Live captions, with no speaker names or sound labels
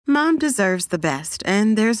Mom deserves the best,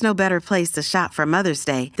 and there's no better place to shop for Mother's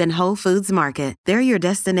Day than Whole Foods Market. They're your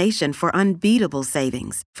destination for unbeatable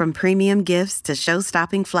savings, from premium gifts to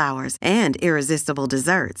show-stopping flowers and irresistible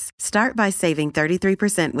desserts. Start by saving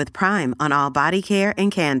 33% with Prime on all body care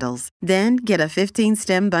and candles. Then get a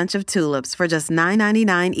 15-stem bunch of tulips for just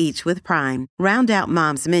 $9.99 each with Prime. Round out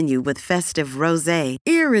Mom's menu with festive rosé,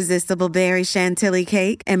 irresistible berry chantilly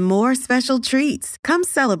cake, and more special treats. Come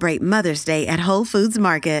celebrate Mother's Day at Whole Foods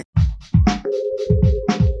Market.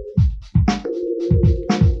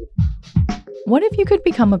 What if you could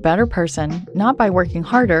become a better person, not by working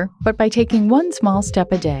harder, but by taking one small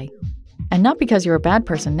step a day? And not because you're a bad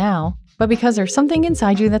person now, but because there's something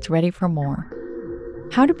inside you that's ready for more.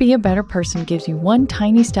 How to Be a Better Person gives you one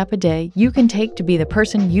tiny step a day you can take to be the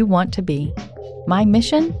person you want to be. My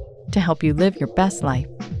mission? To help you live your best life.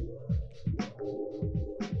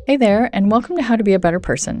 Hey there, and welcome to How to Be a Better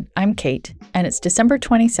Person. I'm Kate, and it's December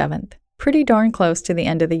 27th, pretty darn close to the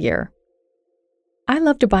end of the year. I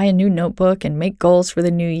love to buy a new notebook and make goals for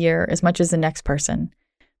the new year as much as the next person,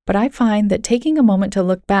 but I find that taking a moment to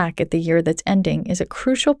look back at the year that's ending is a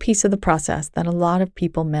crucial piece of the process that a lot of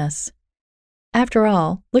people miss. After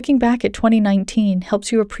all, looking back at 2019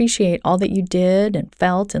 helps you appreciate all that you did and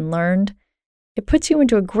felt and learned. It puts you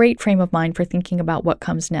into a great frame of mind for thinking about what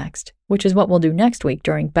comes next, which is what we'll do next week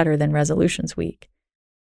during Better Than Resolutions Week.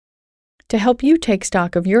 To help you take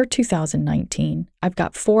stock of your 2019, I've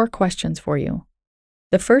got 4 questions for you.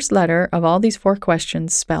 The first letter of all these 4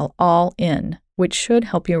 questions spell all in, which should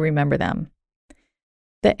help you remember them.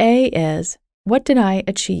 The A is, what did I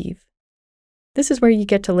achieve? This is where you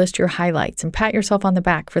get to list your highlights and pat yourself on the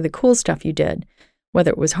back for the cool stuff you did,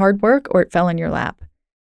 whether it was hard work or it fell in your lap.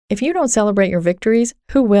 If you don't celebrate your victories,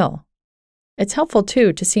 who will? It's helpful,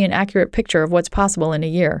 too, to see an accurate picture of what's possible in a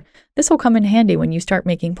year. This will come in handy when you start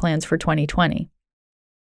making plans for 2020.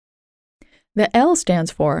 The L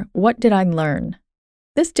stands for, what did I learn?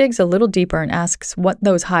 This digs a little deeper and asks what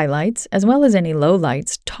those highlights, as well as any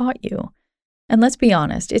lowlights, taught you. And let's be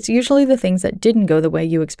honest, it's usually the things that didn't go the way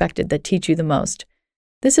you expected that teach you the most.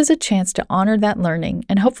 This is a chance to honor that learning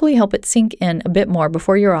and hopefully help it sink in a bit more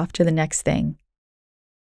before you're off to the next thing.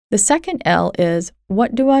 The second L is,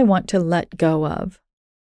 what do I want to let go of?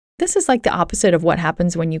 This is like the opposite of what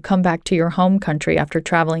happens when you come back to your home country after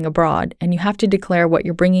traveling abroad and you have to declare what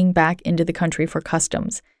you're bringing back into the country for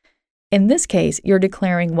customs. In this case, you're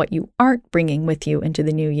declaring what you aren't bringing with you into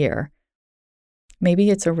the new year. Maybe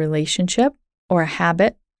it's a relationship, or a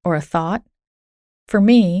habit, or a thought. For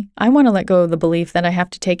me, I want to let go of the belief that I have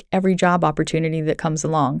to take every job opportunity that comes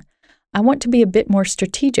along. I want to be a bit more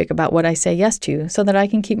strategic about what I say yes to so that I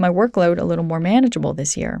can keep my workload a little more manageable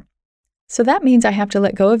this year. So that means I have to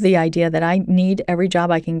let go of the idea that I need every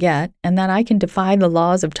job I can get and that I can defy the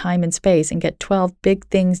laws of time and space and get 12 big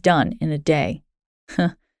things done in a day.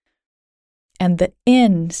 And the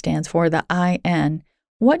N stands for the IN.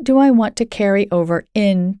 What do I want to carry over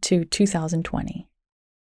into 2020?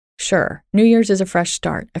 Sure, New Year's is a fresh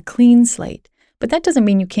start, a clean slate. But that doesn't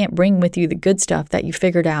mean you can't bring with you the good stuff that you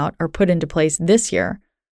figured out or put into place this year.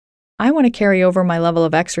 I want to carry over my level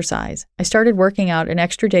of exercise. I started working out an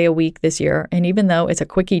extra day a week this year, and even though it's a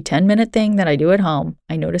quickie 10-minute thing that I do at home,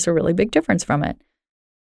 I notice a really big difference from it.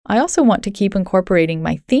 I also want to keep incorporating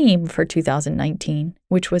my theme for 2019,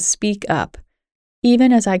 which was Speak Up,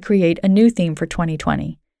 even as I create a new theme for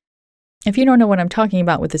 2020. If you don't know what I'm talking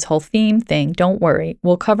about with this whole theme thing, don't worry.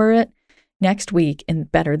 We'll cover it next week in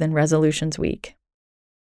Better Than Resolutions Week.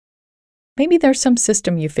 Maybe there's some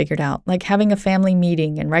system you figured out, like having a family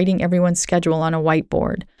meeting and writing everyone's schedule on a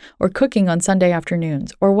whiteboard, or cooking on Sunday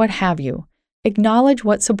afternoons, or what have you. Acknowledge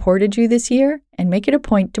what supported you this year and make it a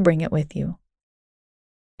point to bring it with you.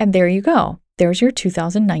 And there you go. There's your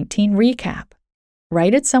 2019 recap.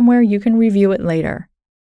 Write it somewhere you can review it later.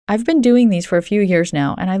 I've been doing these for a few years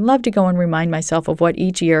now, and I love to go and remind myself of what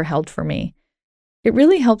each year held for me. It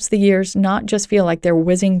really helps the years not just feel like they're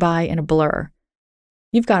whizzing by in a blur.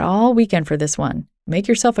 You've got all weekend for this one. Make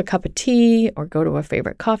yourself a cup of tea, or go to a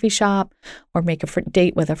favorite coffee shop, or make a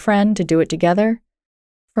date with a friend to do it together.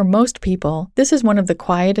 For most people, this is one of the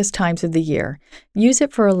quietest times of the year. Use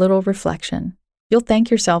it for a little reflection. You'll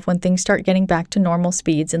thank yourself when things start getting back to normal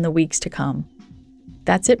speeds in the weeks to come.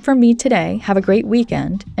 That's it from me today. Have a great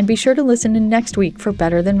weekend, and be sure to listen in next week for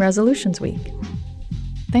Better Than Resolutions Week.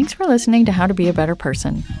 Thanks for listening to How to Be a Better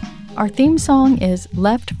Person. Our theme song is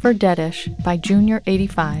Left for Deadish by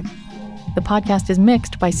Junior85. The podcast is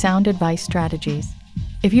mixed by Sound Advice Strategies.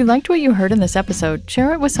 If you liked what you heard in this episode,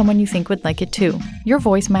 share it with someone you think would like it too. Your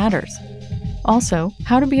voice matters. Also,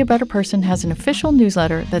 How to Be a Better Person has an official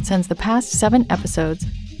newsletter that sends the past 7 episodes,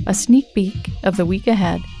 a sneak peek of the week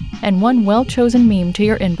ahead, and one well-chosen meme to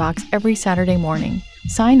your inbox every Saturday morning.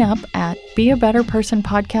 Sign up at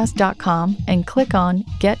beabetterpersonpodcast.com and click on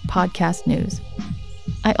Get Podcast News.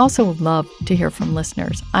 I also love to hear from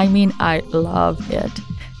listeners. I love it.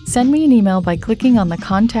 Send me an email by clicking on the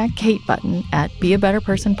Contact Kate button at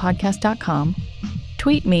beabetterpersonpodcast.com.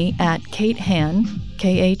 Tweet me at Kate Han,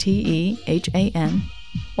 Katehan,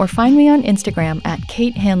 or find me on Instagram at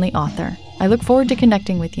Kate Hanley Author. I look forward to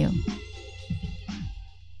connecting with you.